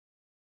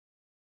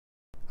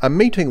A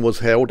meeting was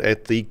held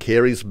at the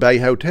Careys Bay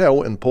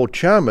Hotel in Port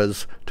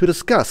Chalmers to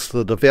discuss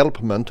the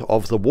development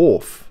of the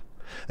wharf.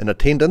 In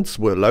attendance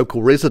were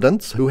local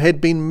residents who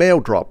had been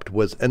mail-dropped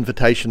with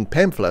invitation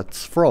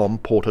pamphlets from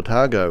Port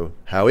Otago.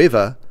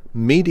 However,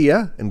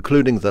 media,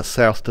 including the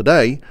South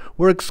Today,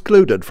 were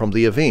excluded from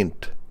the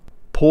event.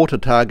 Port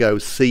Otago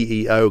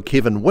CEO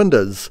Kevin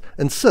Winders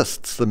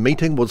insists the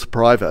meeting was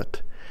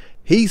private.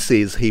 He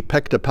says he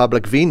picked a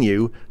public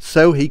venue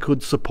so he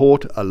could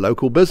support a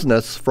local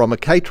business from a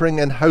catering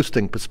and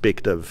hosting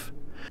perspective.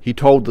 He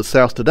told the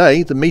South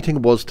Today the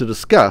meeting was to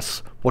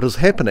discuss what is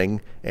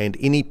happening and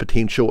any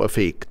potential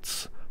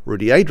effects.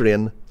 Rudy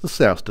Adrian, the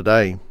South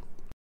Today.